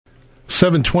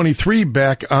7:23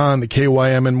 back on the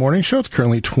KYMN Morning Show. It's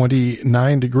currently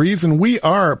 29 degrees, and we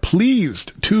are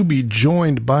pleased to be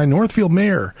joined by Northfield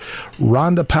Mayor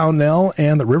Rhonda Pownell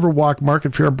and the Riverwalk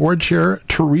Market Fair Board Chair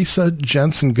Teresa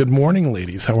Jensen. Good morning,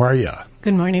 ladies. How are you?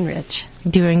 Good morning, Rich.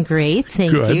 Doing great,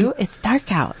 thank you. It's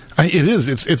dark out. It is.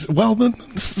 It's well, the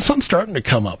sun's starting to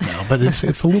come up now, but it's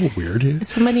a little weird.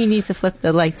 Somebody needs to flip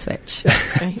the light switch.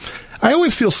 Right? I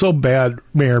always feel so bad,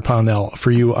 Mayor Pownell,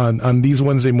 for you on these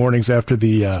Wednesday mornings after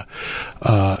the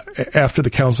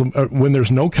council when there's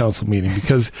no council meeting,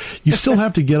 because you still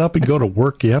have to get up and go to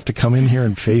work. You have to come in here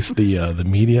and face the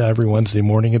media every Wednesday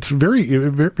morning. It's very,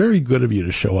 very good of you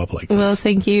to show up like this. Well,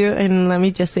 thank you, and let me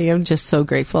just say I'm just so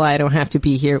grateful I don't have to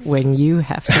be here when you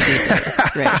have to be there,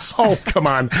 Rich. Oh, come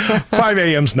on. 5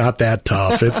 a.m.'s not that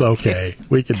tough. It's okay.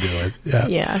 We can do it.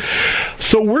 Yeah.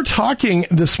 So we're talking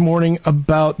this morning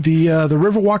about the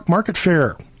Riverwalk Market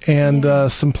Fair and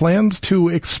some plans to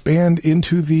expand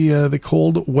into the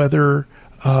cold weather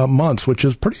months, which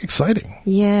is pretty exciting.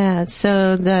 Yeah,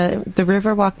 so the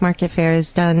Riverwalk Market Fair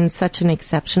has done such an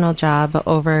exceptional job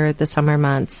over the summer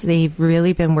months. They've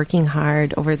really been working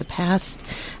hard over the past,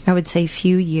 I would say,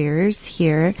 few years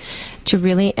here to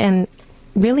really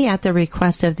at the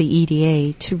request of the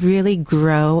EDA to really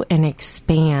grow and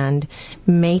expand,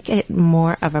 make it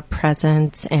more of a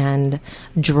presence and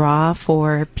draw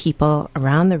for people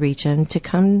around the region to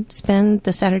come spend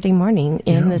the Saturday morning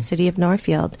in the city of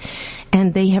Northfield.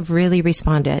 And they have really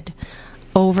responded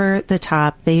over the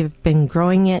top. They've been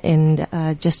growing it and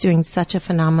just doing such a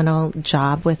phenomenal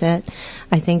job with it.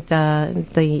 I think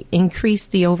they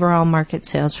increased the overall market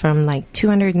sales from like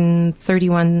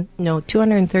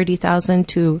 230,000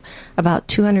 to about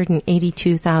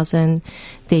 282,000.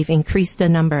 They've increased the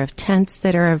number of tents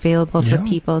that are available for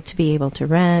people to be able to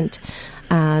rent.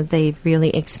 They've really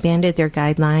expanded their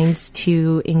guidelines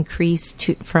to increase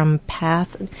take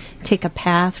a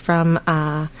path from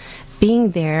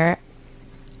being there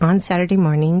on Saturday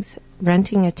mornings,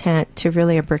 renting a tent, to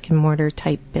really a brick and mortar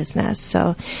type business.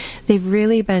 So they've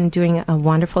really been doing a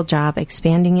wonderful job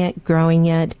expanding it, growing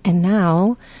it, and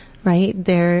now,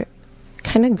 they're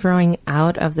kind of growing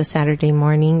out of the Saturday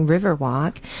morning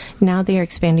Riverwalk. Now they're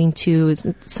expanding to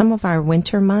some of our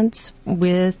winter months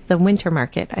with the winter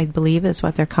market, I believe is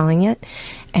what they're calling it.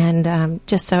 And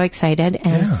just so excited.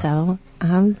 And so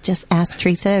just asked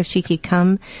Teresa if she could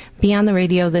come be on the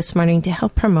radio this morning to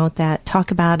help promote that, talk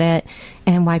about it,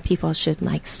 and why people should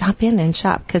stop in and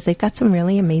shop, because they've got some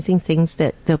really amazing things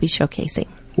that they'll be showcasing.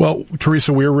 Well,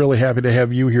 Teresa, we're really happy to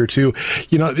have you here too.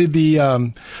 You know,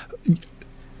 the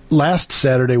last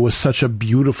Saturday was such a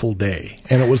beautiful day,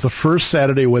 and it was the first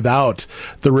Saturday without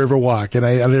the Riverwalk. And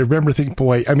I remember thinking,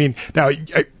 boy, I mean, now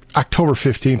October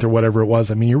 15th or whatever it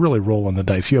was, I mean, you're really rolling the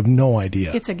dice. You have no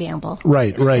idea. It's a gamble.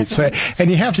 Right. So,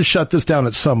 and you have to shut this down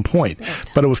at some point.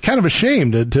 Right. But it was kind of a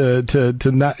shame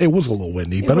to not, it was a little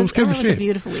windy, but it was kind of a shame. It was a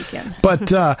beautiful weekend.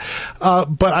 But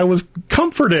I was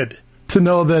comforted to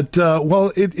know that,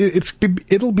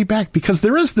 it'll be back, because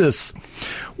there is this,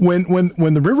 when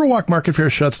the Riverwalk Market Fair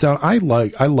shuts down, I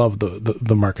love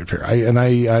the market fair.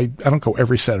 I don't go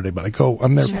every Saturday, but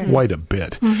I'm there quite a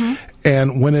bit. Mm-hmm.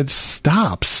 And when it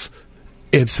stops,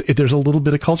 there's a little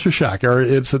bit of culture shock, or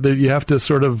you have to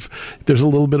there's a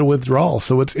little bit of withdrawal.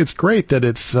 So it's great that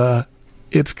it's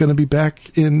going to be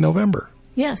back in November.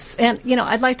 Yes. And,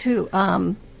 I'd like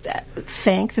to,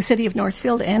 thank the city of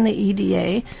Northfield and the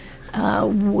EDA.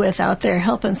 Without their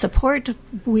help and support,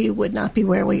 we would not be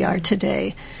where we are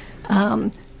today.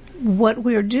 What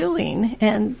we're doing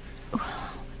and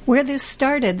where this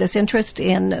started, this interest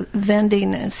in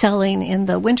vending and selling in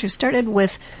the winter, started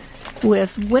with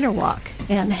Winterwalk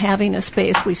and having a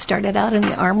space. We started out in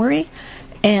the Armory,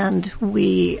 and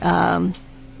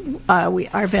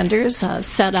our vendors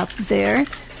set up there.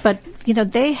 But,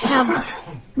 they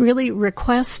have really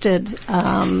requested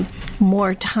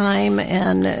more time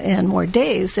and more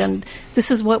days. And this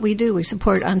is what we do. We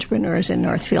support entrepreneurs in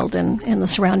Northfield and in the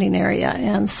surrounding area.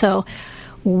 And so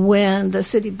when the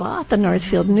city bought the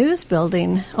Northfield News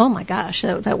Building, oh my gosh,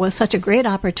 that was such a great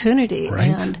opportunity. Right.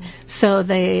 And so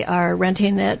they are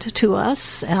renting it to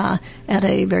us at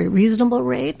a very reasonable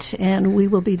rate. And we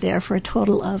will be there for a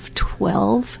total of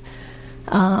 12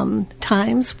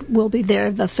 times. We'll be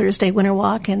there the Thursday Winter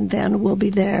Walk, and then we'll be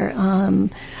there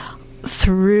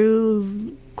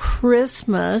through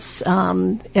Christmas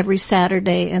every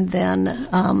Saturday, and then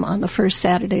on the first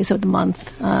Saturdays of the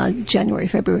month, January,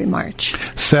 February, March.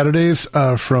 Saturdays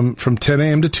from 10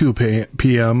 a.m. to 2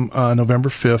 p.m. November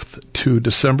 5th to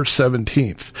December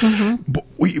 17th. Mm-hmm.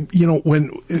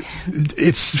 When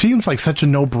it seems like such a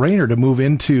no-brainer to move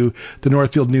into the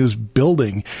Northfield News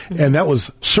building, mm-hmm. and that was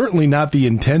certainly not the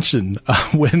intention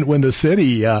when the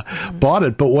city bought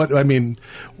it. But what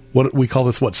we call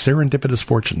this, serendipitous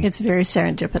fortune? It's very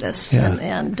serendipitous. Yeah.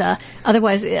 And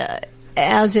otherwise,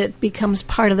 as it becomes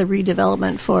part of the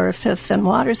redevelopment for 5th and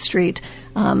Water Street,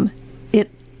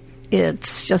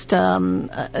 it's just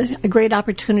a great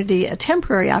opportunity, a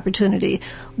temporary opportunity.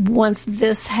 Once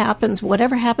this happens,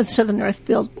 whatever happens to the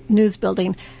Northfield News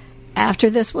building, after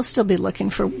this, we'll still be looking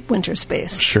for winter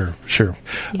space. Sure.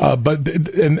 Yeah. But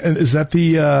is that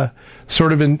the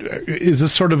is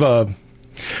this sort of a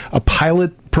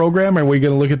pilot program? Are we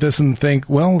going to look at this and think,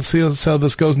 well, let's see how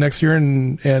this goes next year or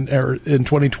in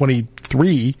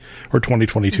 2023 or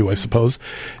 2022, I suppose,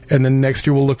 and then next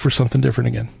year we'll look for something different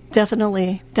again?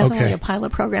 Definitely okay. A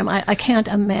pilot program. I can't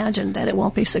imagine that it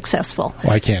won't be successful.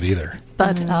 Well, I can't either.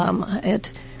 But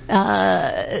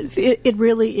it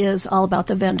really is all about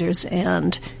the vendors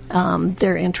and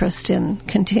their interest in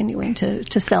continuing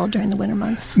to sell during the winter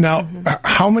months. Now,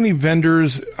 how many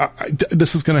vendors?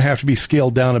 This is going to have to be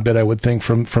scaled down a bit, I would think,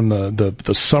 from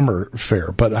the summer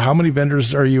fair. But how many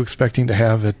vendors are you expecting to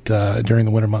have during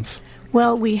the winter months?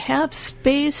 Well, we have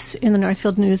space in the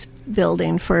Northfield News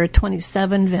building for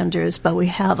 27 vendors, but we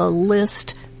have a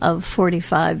list of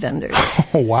 45 vendors.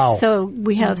 Oh, wow. So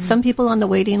we have some people on the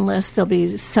waiting list. There'll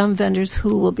be some vendors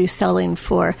who will be selling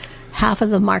for half of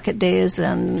the market days,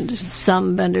 and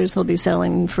some vendors will be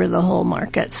selling for the whole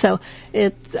market. So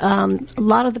it's a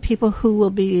lot of the people who will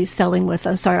be selling with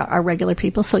us are regular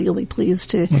people, so you'll be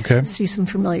pleased to see some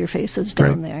familiar faces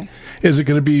down there. Is it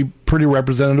going to be pretty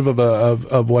representative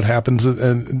of what happens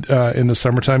in the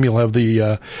summertime? You'll have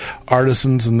the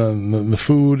artisans and the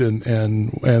food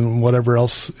and whatever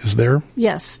else is there?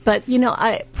 Yes, but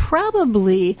I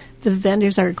probably the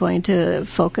vendors are going to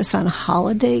focus on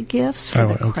holiday gifts for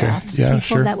the crafts people.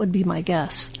 Sure. That would be my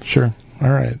guess. Sure. All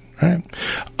right.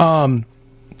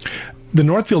 The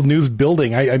Northfield News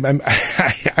building,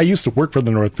 I used to work for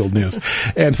the Northfield News,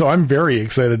 and so I'm very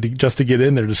excited to get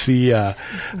in there to see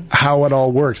how it all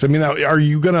works. I mean,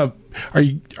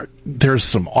 there's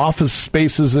some office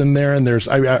spaces in there, and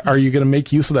are you going to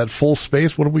make use of that full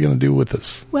space? What are we going to do with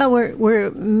this? Well,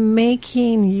 we're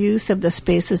making use of the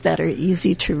spaces that are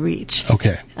easy to reach.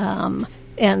 Okay.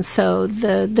 And so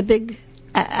the big.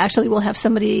 Actually, we'll have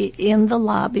somebody in the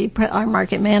lobby. Our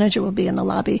market manager will be in the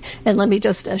lobby. And let me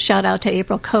just shout out to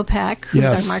April Kopak, who's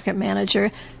our market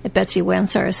manager, and Betsy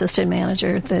Wentz, our assistant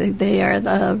manager. They are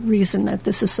the reason that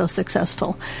this is so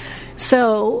successful.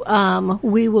 So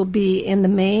we will be in the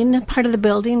main part of the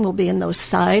building. We'll be in those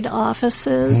side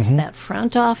offices, that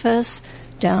front office,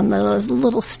 down those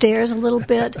little stairs a little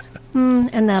bit,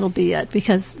 and that'll be it,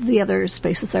 because the other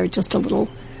spaces are just a little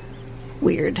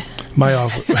weird. My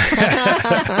office,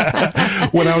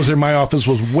 when I was there, my office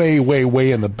was way, way,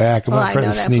 way in the back. I'm trying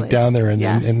to sneak down there and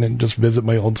then just visit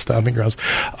my old stomping grounds.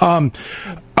 Boy,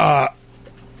 I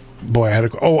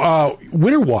had to.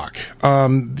 Winter Walk.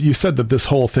 You said that this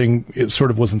whole thing sort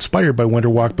of was inspired by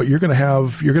Winter Walk, but you're going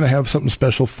to have something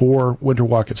special for Winter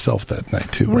Walk itself that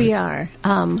night too. Right? We are.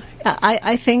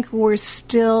 I think we're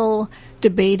still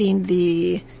debating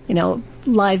the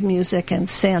live music and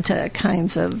Santa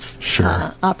kinds of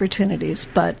opportunities,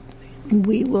 but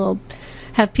we will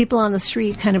have people on the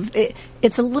street. Kind of,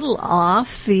 it's a little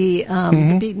off the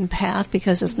beaten path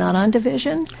because it's not on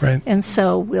Division, right? And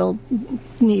so we'll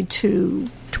need to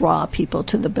draw people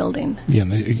to the building. Yeah,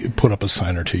 you put up a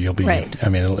sign or two. You'll be right. I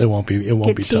mean, it won't be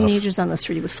Get be teenagers tough. on the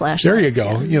street with flashlights. There you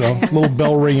go. A little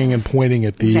bell ringing and pointing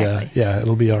at the. Exactly.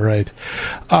 It'll be all right.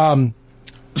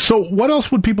 So what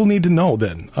else would people need to know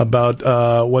then about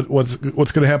what's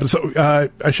going to happen? So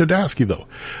I should ask you though.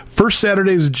 First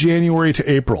Saturday is January to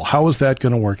April. How is that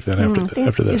going to work then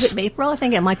after this? Is it April? I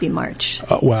think it might be March.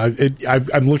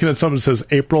 I'm looking at something that says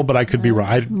April, but I could be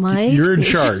wrong. You're in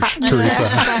charge, Teresa.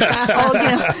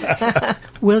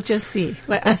 We'll just see.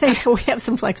 I think we have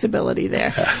some flexibility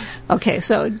there. Okay,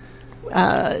 so.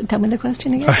 Tell me the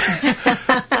question again.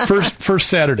 First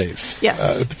Saturdays.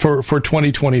 Yes. For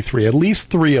 2023, at least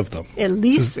 3 of them. At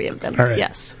least 3 of them. All right.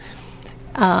 Yes.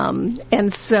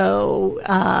 And so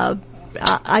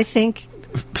I think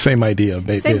same idea.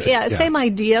 Same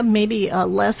idea. Maybe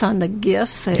less on the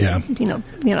gifts.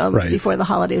 Right. Before the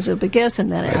holidays it'll be gifts, and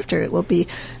then after it will be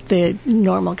the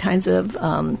normal kinds of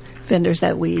vendors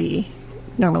that we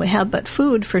normally have, but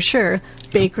food for sure.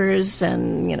 Bakers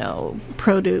and,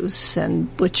 produce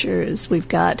and butchers. We've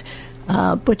got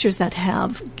butchers that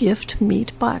have gift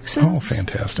meat boxes. Oh,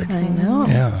 fantastic. I know.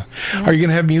 Yeah. Are you going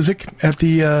to have music at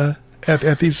the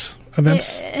at these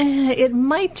events? It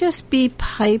might just be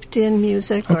piped in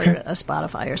music or a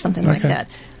Spotify or something like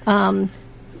that.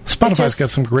 Spotify's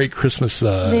got some great Christmas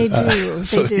they do.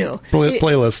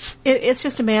 playlists. It's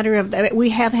just a matter of, we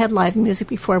have had live music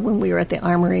before when we were at the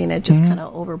Armory, and it just kind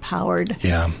of overpowered.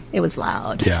 Yeah. It was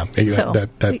loud. Yeah, so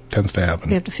that tends to happen.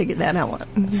 We have to figure that out.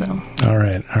 So. All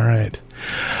right.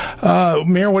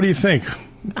 Mayor, what do you think?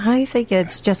 I think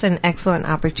it's just an excellent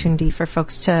opportunity for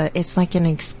folks to, it's like an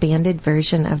expanded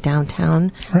version of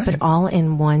downtown, but all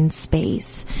in one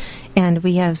space. And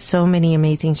we have so many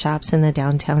amazing shops in the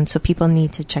downtown, so people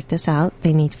need to check this out.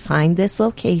 They need to find this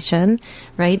location,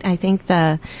 right? I think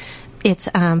it's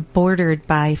bordered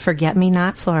by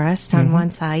Forget-Me-Not Florist on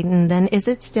one side, and then is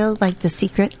it still like the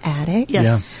Secret Attic?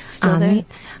 Yes, still there.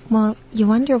 Well, you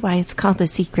wonder why it's called the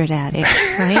Secret Attic,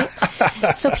 right?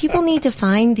 So people need to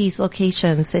find these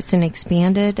locations. It's an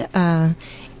expanded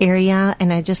area,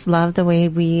 and I just love the way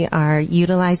we are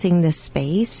utilizing this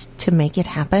space to make it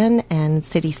happen, and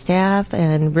city staff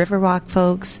and Riverwalk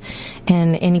folks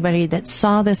and anybody that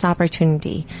saw this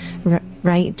opportunity,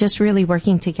 right? Just really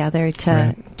working together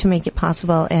to make it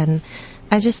possible. And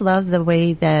I just love the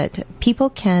way that people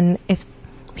can, if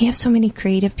we have so many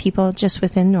creative people just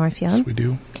within Northfield. Yes, we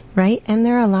do. Right? And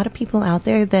there are a lot of people out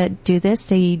there that do this.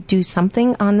 They do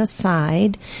something on the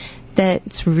side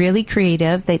that's really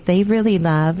creative, that they really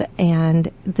love, and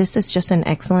this is just an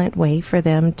excellent way for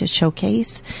them to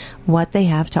showcase what they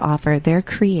have to offer, their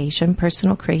creation,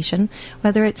 personal creation,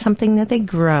 whether it's something that they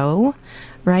grow,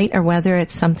 right, or whether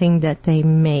it's something that they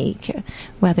make,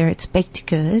 whether it's baked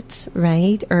goods,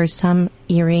 right, or some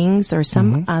earrings or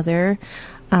some other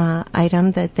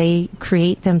item that they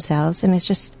create themselves, and it's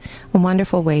just a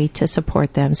wonderful way to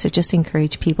support them. So just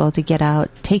encourage people to get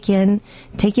out, take it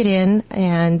in,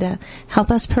 and help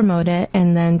us promote it,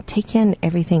 and then take in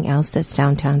everything else that's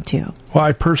downtown too. Well,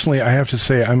 I have to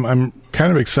say, I'm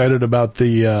kind of excited about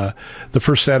the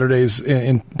first Saturdays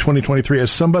in 2023.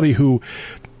 As somebody who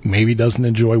maybe doesn't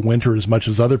enjoy winter as much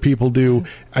as other people do,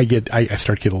 I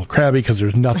start to get a little crabby because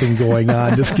there's nothing going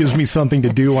on. This gives me something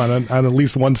to do on at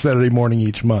least one Saturday morning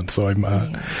each month. So I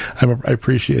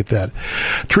appreciate that.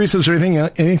 Teresa, is there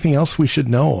anything else we should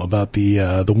know about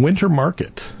the winter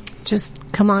market? Just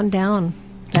come on down.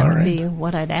 That would be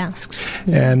what I'd ask.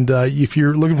 And if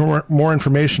you're looking for more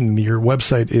information, your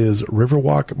website is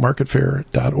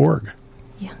riverwalkmarketfair.org.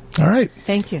 Yeah. All right.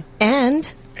 Thank you.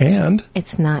 And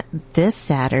it's not this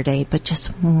Saturday, but just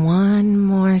one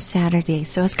more Saturday.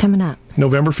 So it's coming up.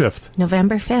 November 5th.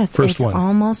 First one. It's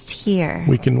almost here.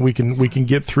 We can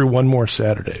get through one more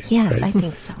Saturday. Yes, right? I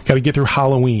think so. Got to get through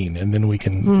Halloween, and then we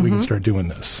can start doing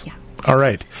this. Yeah. All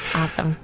right. Awesome.